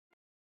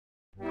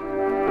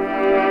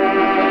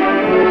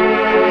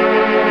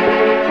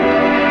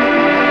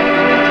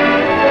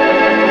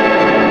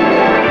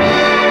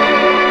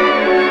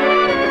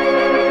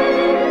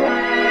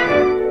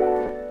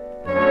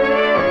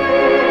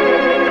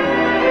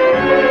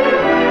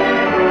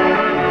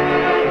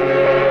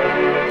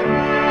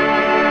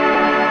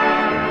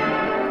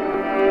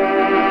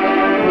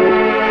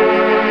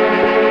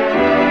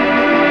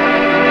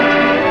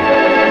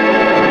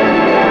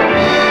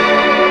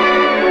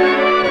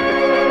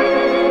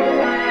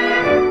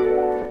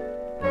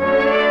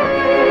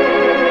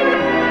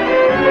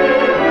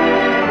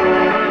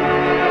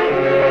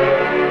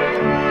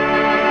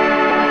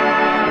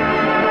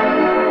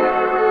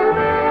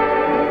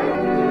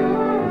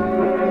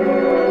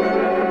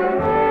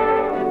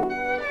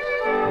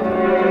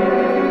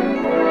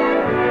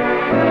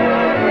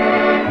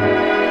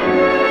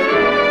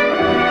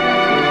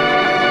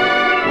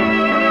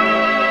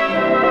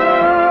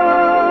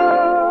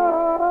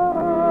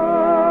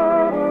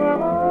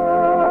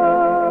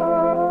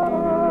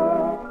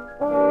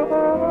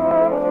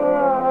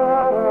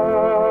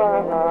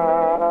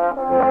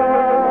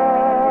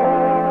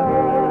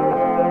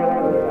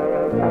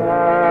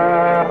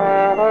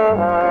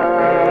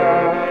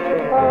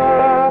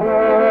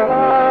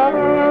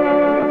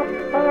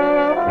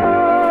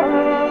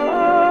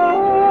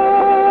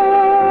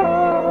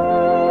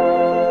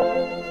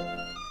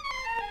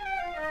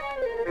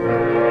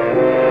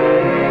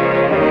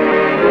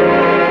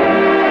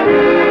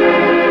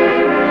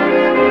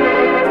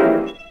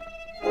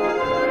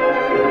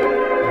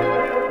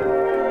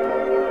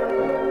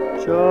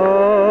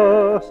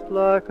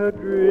like a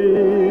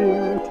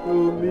dream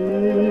to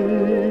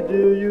me.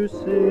 Do you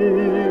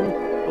seem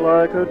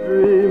like a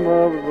dream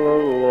of the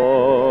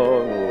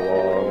long,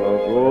 long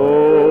ago?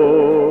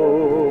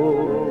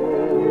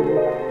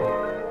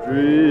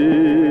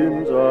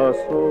 Dreams are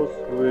so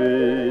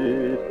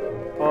sweet,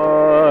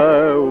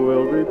 I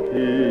will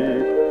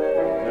repeat,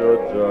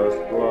 you're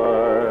just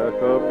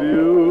like a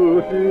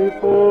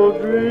beautiful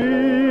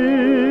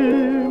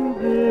dream,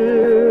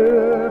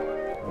 dear.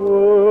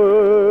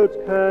 Words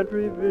can't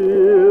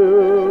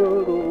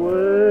reveal the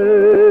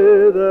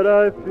way that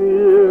I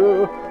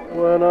feel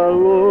when I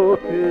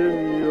look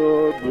in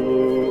your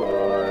blue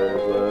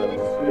eyes and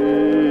see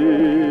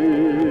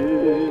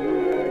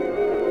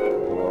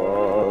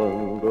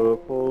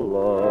wonderful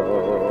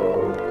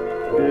love,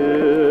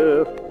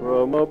 gift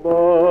from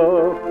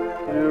above.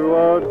 You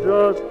are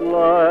just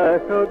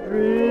like a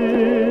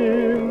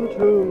dream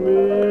to me.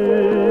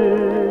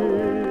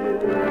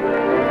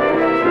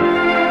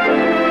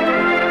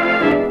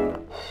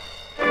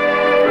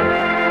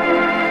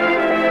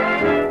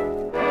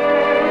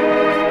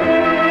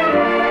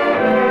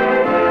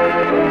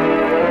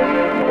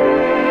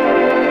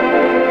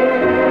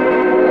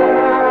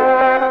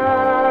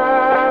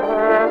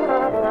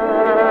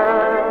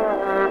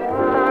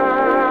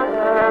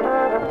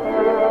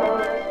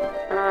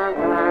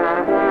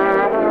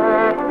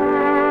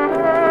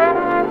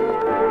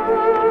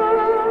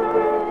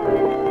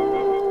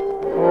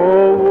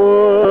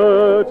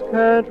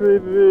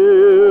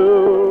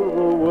 Reveal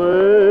the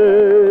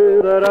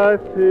way that I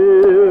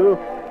feel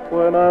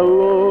when I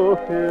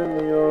look in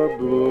your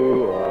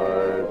blue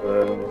eyes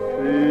and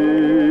see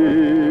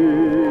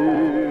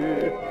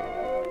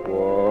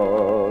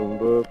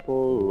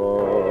wonderful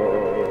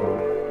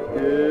love,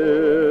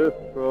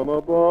 gift from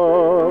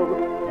above.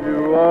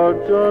 You are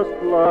just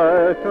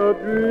like a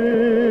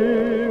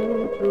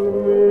dream to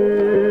me.